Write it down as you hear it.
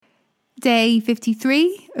Day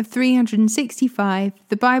 53 of 365,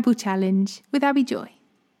 the Bible Challenge with Abi Joy.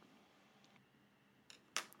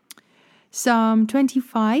 Psalm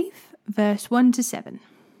 25, verse 1 to 7.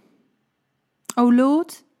 O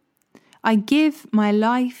Lord, I give my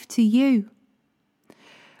life to you.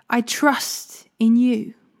 I trust in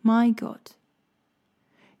you, my God.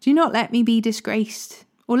 Do not let me be disgraced,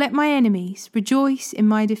 or let my enemies rejoice in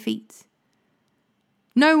my defeat.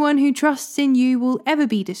 No one who trusts in you will ever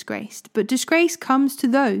be disgraced, but disgrace comes to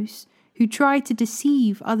those who try to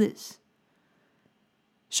deceive others.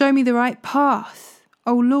 Show me the right path,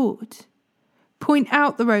 O Lord. Point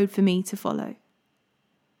out the road for me to follow.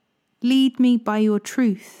 Lead me by your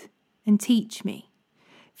truth and teach me,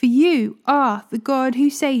 for you are the God who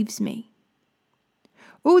saves me.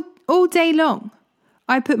 All day long,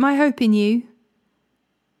 I put my hope in you.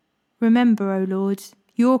 Remember, O Lord,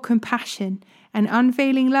 your compassion and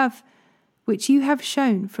unfailing love, which you have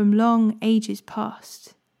shown from long ages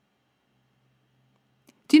past.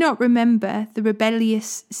 Do not remember the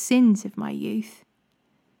rebellious sins of my youth.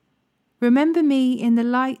 Remember me in the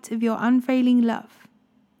light of your unfailing love,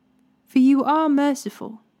 for you are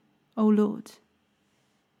merciful, O Lord.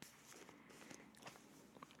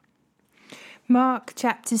 Mark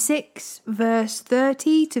chapter 6, verse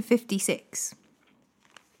 30 to 56.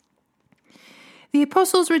 The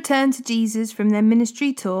apostles returned to Jesus from their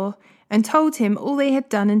ministry tour and told him all they had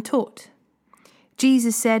done and taught.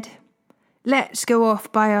 Jesus said, "Let's go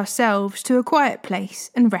off by ourselves to a quiet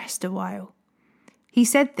place and rest a while." He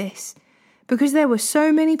said this because there were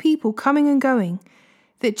so many people coming and going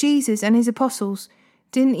that Jesus and his apostles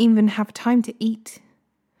didn't even have time to eat.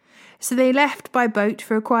 So they left by boat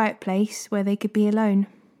for a quiet place where they could be alone.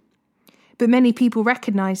 But many people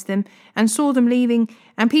recognized them and saw them leaving,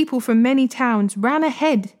 and people from many towns ran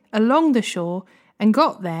ahead along the shore and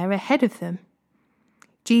got there ahead of them.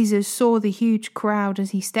 Jesus saw the huge crowd as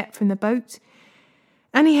he stepped from the boat,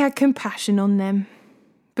 and he had compassion on them,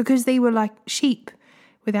 because they were like sheep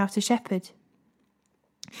without a shepherd.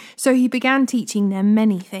 So he began teaching them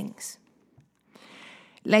many things.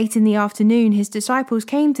 Late in the afternoon, his disciples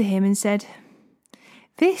came to him and said,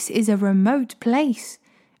 "This is a remote place,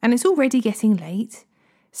 and it's already getting late.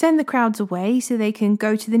 Send the crowds away so they can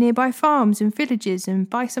go to the nearby farms and villages and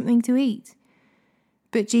buy something to eat."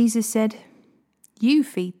 But Jesus said, "You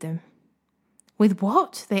feed them." "With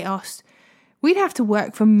what?" they asked. "We'd have to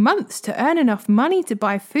work for months to earn enough money to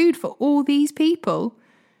buy food for all these people."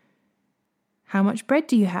 "How much bread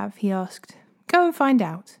do you have?" he asked. "Go and find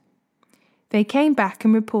out." They came back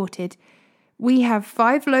and reported, "We have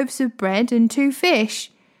 5 loaves of bread and 2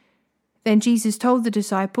 fish. Then Jesus told the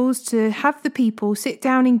disciples to have the people sit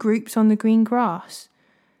down in groups on the green grass.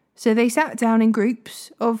 So they sat down in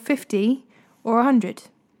groups of 50 or 100.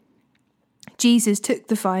 Jesus took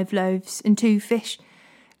the 5 loaves and 2 fish,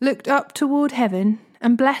 looked up toward heaven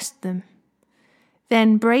and blessed them.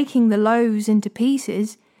 Then, breaking the loaves into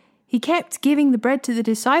pieces, he kept giving the bread to the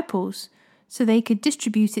disciples so they could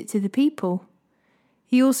distribute it to the people.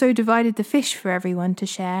 He also divided the fish for everyone to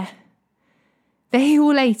share. They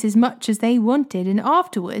all ate as much as they wanted, and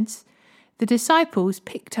afterwards the disciples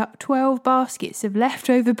picked up 12 baskets of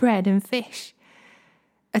leftover bread and fish.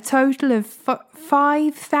 A total of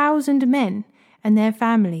 5,000 men and their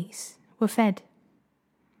families were fed.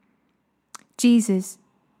 Jesus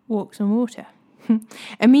walks on water.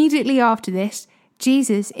 Immediately after this,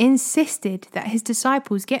 Jesus insisted that his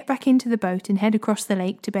disciples get back into the boat and head across the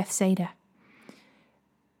lake to Bethsaida,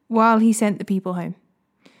 while he sent the people home.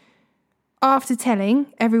 After telling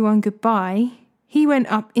everyone goodbye, he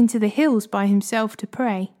went up into the hills by himself to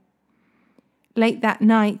pray. Late that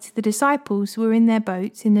night, the disciples were in their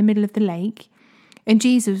boat in the middle of the lake, and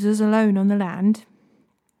Jesus was alone on the land.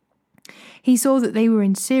 He saw that they were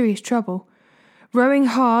in serious trouble, rowing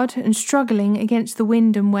hard and struggling against the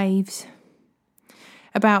wind and waves.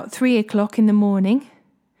 About 3 o'clock in the morning,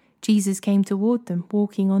 Jesus came toward them,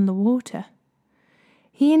 walking on the water.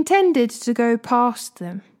 He intended to go past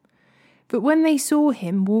them, but when they saw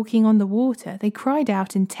him walking on the water, they cried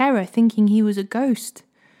out in terror, thinking he was a ghost.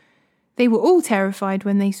 They were all terrified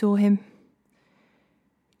when they saw him.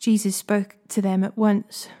 Jesus spoke to them at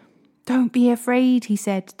once. "Don't be afraid," he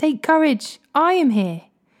said. "Take courage, I am here."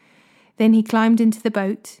 Then he climbed into the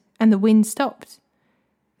boat, and the wind stopped.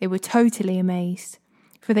 They were totally amazed,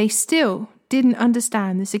 for they still didn't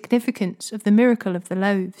understand the significance of the miracle of the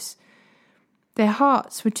loaves. Their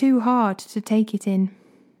hearts were too hard to take it in.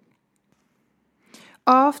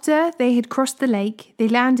 After they had crossed the lake, they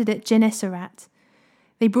landed at Gennesaret.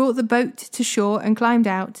 They brought the boat to shore and climbed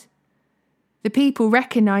out. The people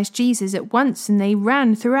recognized Jesus at once, and they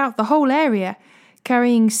ran throughout the whole area,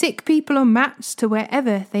 carrying sick people on mats to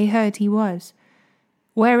wherever they heard he was.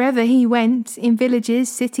 Wherever he went, in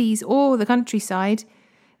villages, cities, or the countryside,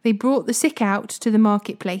 they brought the sick out to the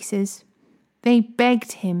marketplaces. They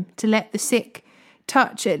begged him to let the sick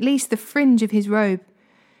touch at least the fringe of his robe,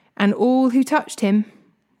 and all who touched him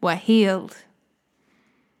were healed.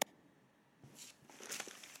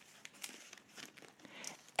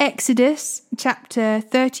 Exodus chapter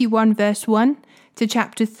 31 verse 1 to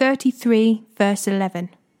chapter 33 verse 11.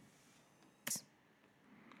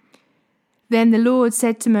 Then the Lord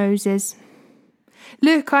said to Moses,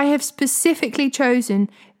 "Look, I have specifically chosen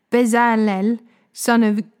Bezalel, son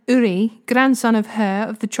of Uri, grandson of Hur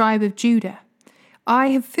of the tribe of Judah. I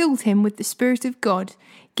have filled him with the Spirit of God,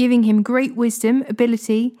 giving him great wisdom,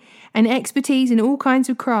 ability, and expertise in all kinds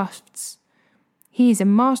of crafts. He is a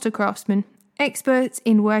master craftsman, expert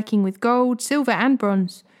in working with gold, silver, and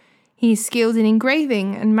bronze. He is skilled in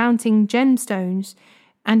engraving and mounting gemstones,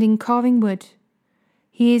 and in carving wood.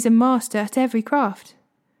 He is a master at every craft.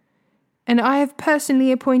 And I have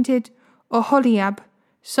personally appointed Oholiab,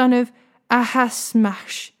 son of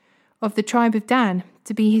Ahasmash, of the tribe of Dan,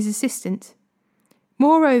 to be his assistant.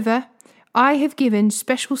 Moreover, I have given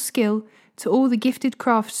special skill to all the gifted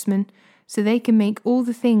craftsmen, so they can make all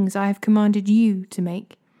the things I have commanded you to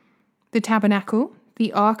make: the tabernacle,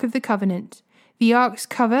 the ark of the covenant, the ark's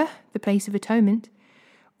cover, the place of atonement,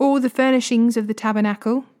 all the furnishings of the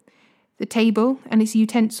tabernacle, the table and its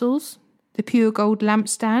utensils, the pure gold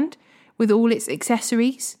lampstand with all its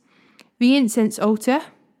accessories, the incense altar,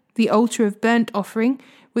 the altar of burnt offering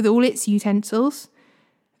with all its utensils,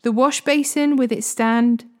 the wash basin with its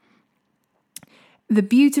stand, the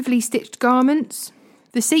beautifully stitched garments,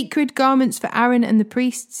 the sacred garments for Aaron and the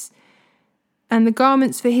priests, and the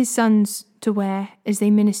garments for his sons to wear as they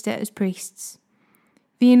minister as priests,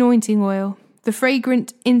 the anointing oil, the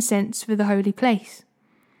fragrant incense for the holy place.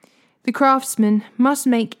 The craftsman must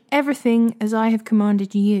make everything as I have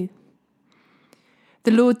commanded you."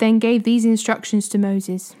 The Lord then gave these instructions to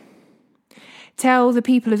Moses. "Tell the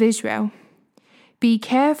people of Israel, be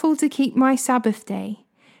careful to keep my Sabbath day,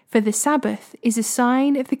 for the Sabbath is a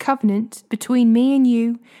sign of the covenant between me and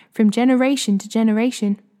you from generation to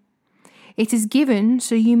generation. It is given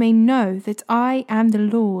so you may know that I am the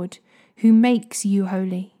Lord who makes you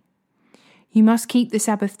holy. You must keep the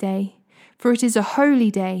Sabbath day, for it is a holy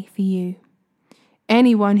day for you.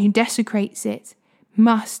 Anyone who desecrates it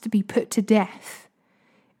must be put to death.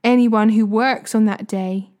 Anyone who works on that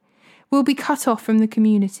day will be cut off from the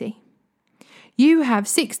community. You have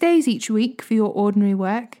 6 days each week for your ordinary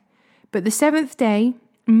work, but the seventh day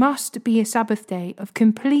must be a Sabbath day of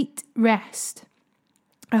complete rest,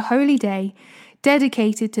 a holy day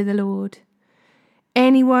dedicated to the Lord.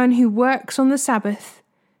 Anyone who works on the Sabbath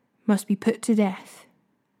must be put to death.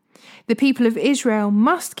 The people of Israel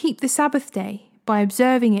must keep the Sabbath day by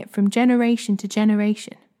observing it from generation to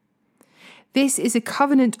generation. This is a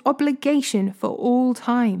covenant obligation for all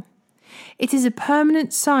time. It is a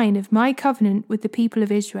permanent sign of my covenant with the people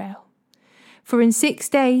of Israel. For in 6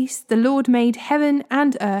 days the Lord made heaven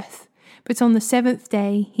and earth, but on the seventh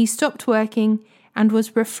day he stopped working and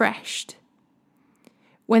was refreshed."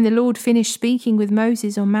 When the Lord finished speaking with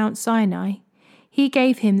Moses on Mount Sinai, he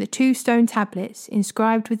gave him the 2 stone tablets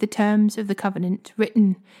inscribed with the terms of the covenant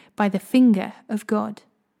written by the finger of God.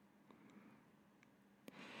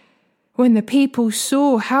 When the people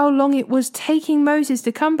saw how long it was taking Moses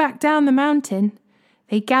to come back down the mountain,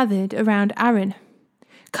 they gathered around Aaron.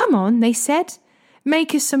 "Come on," they said,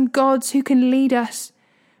 "make us some gods who can lead us.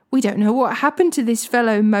 We don't know what happened to this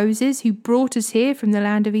fellow Moses who brought us here from the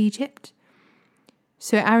land of Egypt."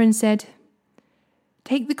 So Aaron said,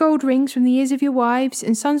 "Take the gold rings from the ears of your wives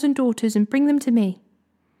and sons and daughters and bring them to me."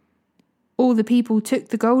 All the people took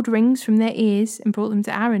the gold rings from their ears and brought them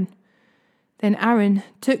to Aaron. Then Aaron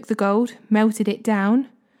took the gold, melted it down,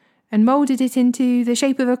 and moulded it into the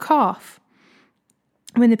shape of a calf.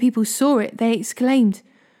 When the people saw it, they exclaimed,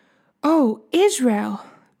 "Oh, Israel,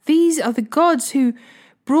 these are the gods who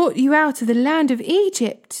brought you out of the land of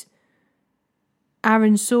Egypt."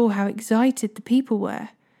 Aaron saw how excited the people were,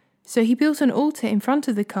 so he built an altar in front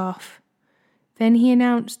of the calf. Then he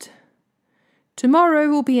announced, "Tomorrow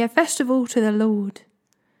will be a festival to the Lord."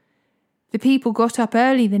 The people got up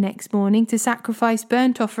early the next morning to sacrifice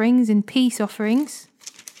burnt offerings and peace offerings.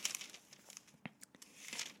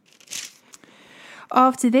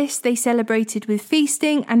 After this, they celebrated with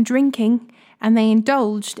feasting and drinking, and they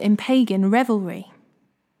indulged in pagan revelry.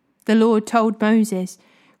 The Lord told Moses,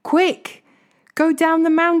 "Quick, go down the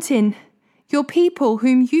mountain. Your people,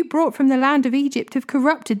 whom you brought from the land of Egypt, have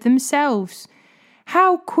corrupted themselves.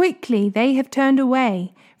 How quickly they have turned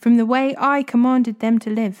away from the way I commanded them to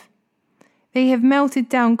live. They have melted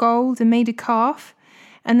down gold and made a calf,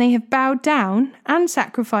 and they have bowed down and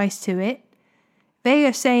sacrificed to it. They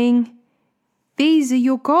are saying, 'These are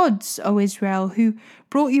your gods, O Israel, who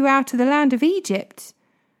brought you out of the land of Egypt.'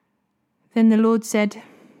 Then the Lord said,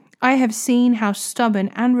 'I have seen how stubborn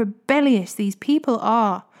and rebellious these people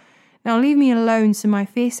are. Now leave me alone so my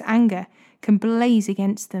fierce anger can blaze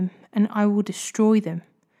against them, and I will destroy them.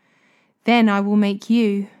 Then I will make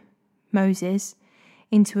you, Moses,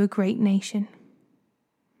 into a great nation.'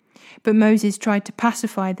 But Moses tried to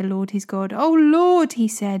pacify the Lord his God. 'O Lord,' he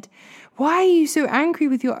said, 'why are you so angry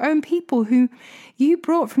with your own people whom you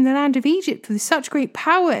brought from the land of Egypt with such great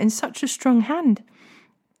power and such a strong hand?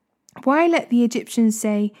 Why let the Egyptians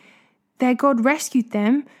say their God rescued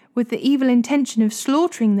them with the evil intention of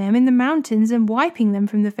slaughtering them in the mountains and wiping them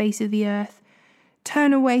from the face of the earth?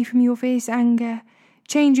 Turn away from your fierce anger.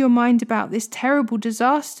 Change your mind about this terrible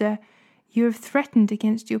disaster you have threatened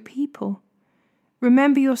against your people.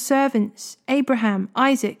 Remember your servants, Abraham,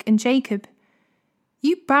 Isaac, and Jacob.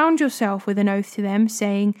 You bound yourself with an oath to them,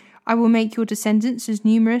 saying, 'I will make your descendants as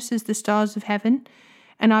numerous as the stars of heaven,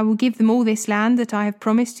 and I will give them all this land that I have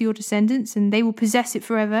promised to your descendants, and they will possess it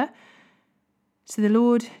forever.' So the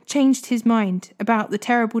Lord changed his mind about the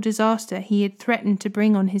terrible disaster he had threatened to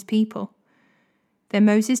bring on his people. Then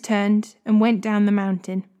Moses turned and went down the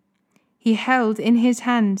mountain. He held in his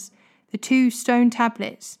hands the 2 stone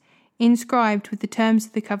tablets inscribed with the terms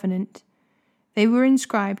of the covenant. They were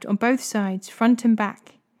inscribed on both sides, front and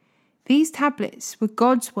back. These tablets were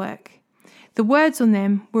God's work. The words on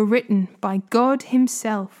them were written by God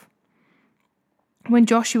himself. When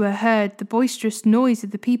Joshua heard the boisterous noise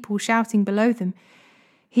of the people shouting below them,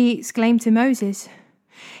 he exclaimed to Moses,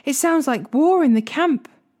 'It sounds like war in the camp.'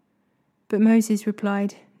 But Moses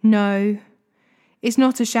replied, 'No, it's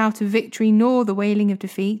not a shout of victory nor the wailing of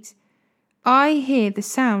defeat. I hear the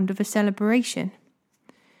sound of a celebration.'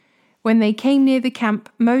 When they came near the camp,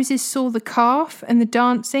 Moses saw the calf and the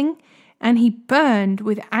dancing, and he burned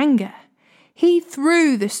with anger. He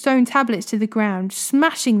threw the stone tablets to the ground,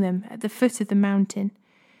 smashing them at the foot of the mountain.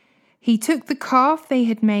 He took the calf they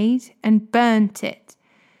had made and burnt it.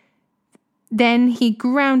 Then he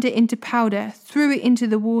ground it into powder, threw it into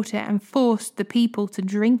the water, and forced the people to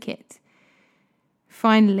drink it.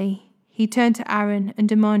 Finally, he turned to Aaron and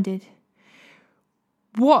demanded,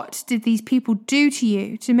 'What did these people do to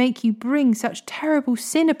you to make you bring such terrible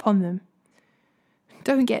sin upon them?'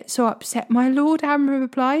 'Don't get so upset, my lord,' Aaron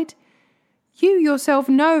replied. 'You yourself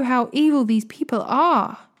know how evil these people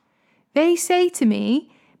are. They say to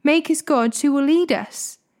me, "Make us gods who will lead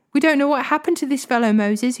us." We don't know what happened to this fellow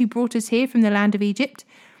Moses who brought us here from the land of Egypt.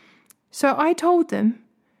 So I told them,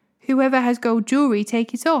 "Whoever has gold jewelry,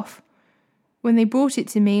 take it off." When they brought it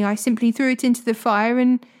to me, I simply threw it into the fire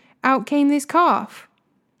and out came this calf."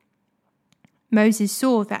 Moses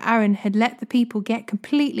saw that Aaron had let the people get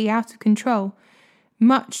completely out of control,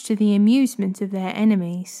 much to the amusement of their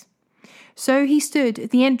enemies. So he stood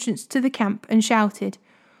at the entrance to the camp and shouted,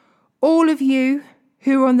 "All of you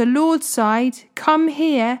who are on the Lord's side, come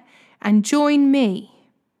here and join me."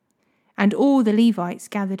 And all the Levites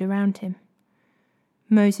gathered around him.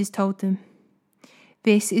 Moses told them,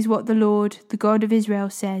 "This is what the Lord, the God of Israel,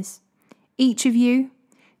 says. Each of you,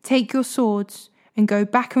 take your swords and go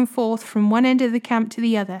back and forth from one end of the camp to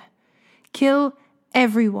the other. Kill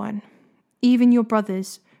everyone, even your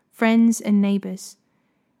brothers, friends, and neighbors."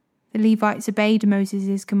 The Levites obeyed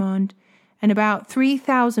Moses' command, and about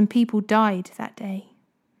 3,000 people died that day.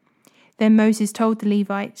 Then Moses told the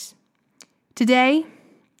Levites, "Today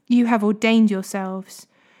you have ordained yourselves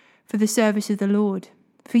for the service of the Lord,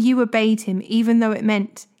 for you obeyed him, even though it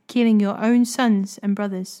meant killing your own sons and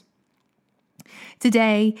brothers.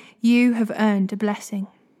 Today you have earned a blessing."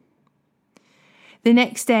 The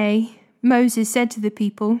next day, Moses said to the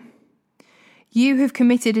people, "You have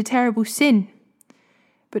committed a terrible sin,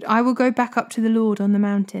 but I will go back up to the Lord on the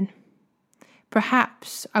mountain.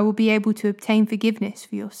 Perhaps I will be able to obtain forgiveness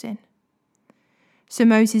for your sin." So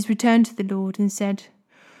Moses returned to the Lord and said,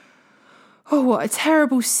 "Oh, what a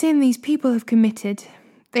terrible sin these people have committed.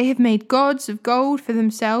 They have made gods of gold for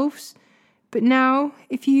themselves. But now,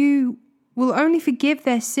 if you will only forgive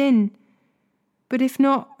their sin, but if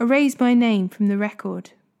not, erase my name from the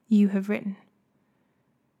record you have written."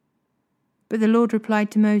 But the Lord replied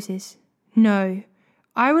to Moses, "No,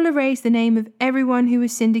 I will erase the name of everyone who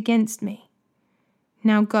has sinned against me.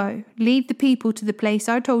 Now go, lead the people to the place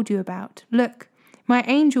I told you about. Look, my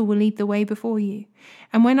angel will lead the way before you,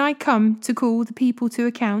 and when I come to call the people to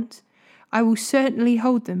account, I will certainly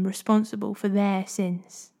hold them responsible for their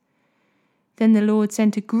sins." Then the Lord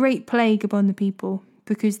sent a great plague upon the people,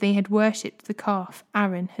 because they had worshipped the calf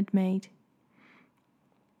Aaron had made.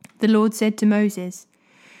 The Lord said to Moses,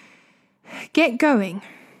 "Get going,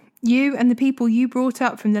 you and the people you brought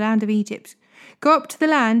up from the land of Egypt. Go up to the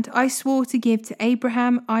land I swore to give to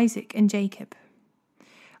Abraham, Isaac, and Jacob.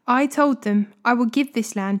 I told them, I will give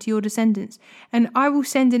this land to your descendants, and I will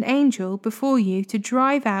send an angel before you to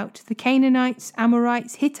drive out the Canaanites,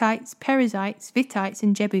 Amorites, Hittites, Perizzites, Vittites,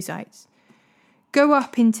 and Jebusites. Go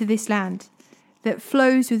up into this land that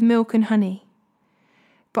flows with milk and honey.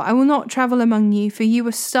 But I will not travel among you, for you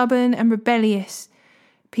are stubborn and rebellious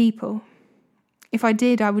people. If I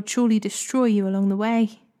did, I would surely destroy you along the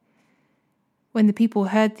way." When the people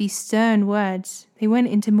heard these stern words, they went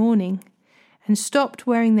into mourning and stopped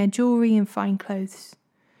wearing their jewelry and fine clothes.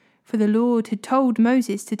 For the Lord had told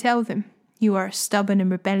Moses to tell them, "You are a stubborn and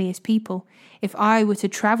rebellious people. If I were to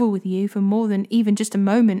travel with you for more than even just a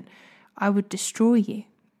moment, I would destroy you.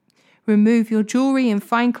 Remove your jewelry and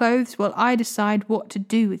fine clothes while I decide what to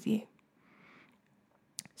do with you."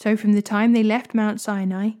 So from the time they left Mount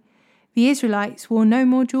Sinai, the Israelites wore no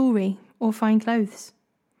more jewelry or fine clothes.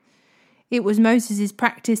 It was Moses'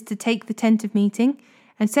 practice to take the tent of meeting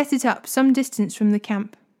and set it up some distance from the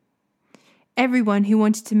camp. Everyone who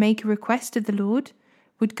wanted to make a request of the Lord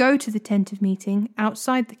would go to the tent of meeting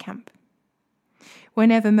outside the camp.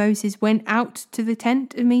 Whenever Moses went out to the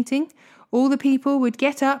tent of meeting, all the people would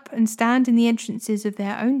get up and stand in the entrances of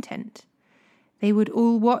their own tent. They would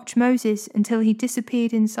all watch Moses until he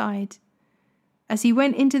disappeared inside. As he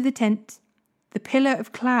went into the tent, the pillar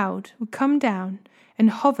of cloud would come down and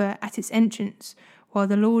hover at its entrance while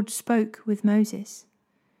the Lord spoke with Moses.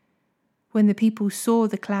 When the people saw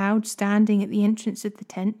the cloud standing at the entrance of the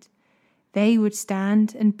tent, they would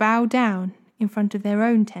stand and bow down in front of their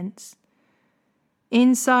own tents.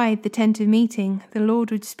 Inside the tent of meeting, the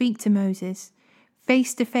Lord would speak to Moses,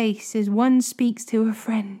 face to face as one speaks to a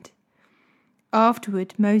friend.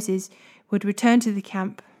 Afterward, Moses would return to the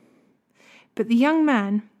camp. But the young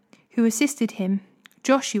man who assisted him,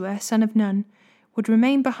 Joshua, son of Nun, would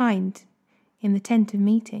remain behind in the tent of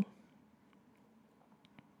meeting.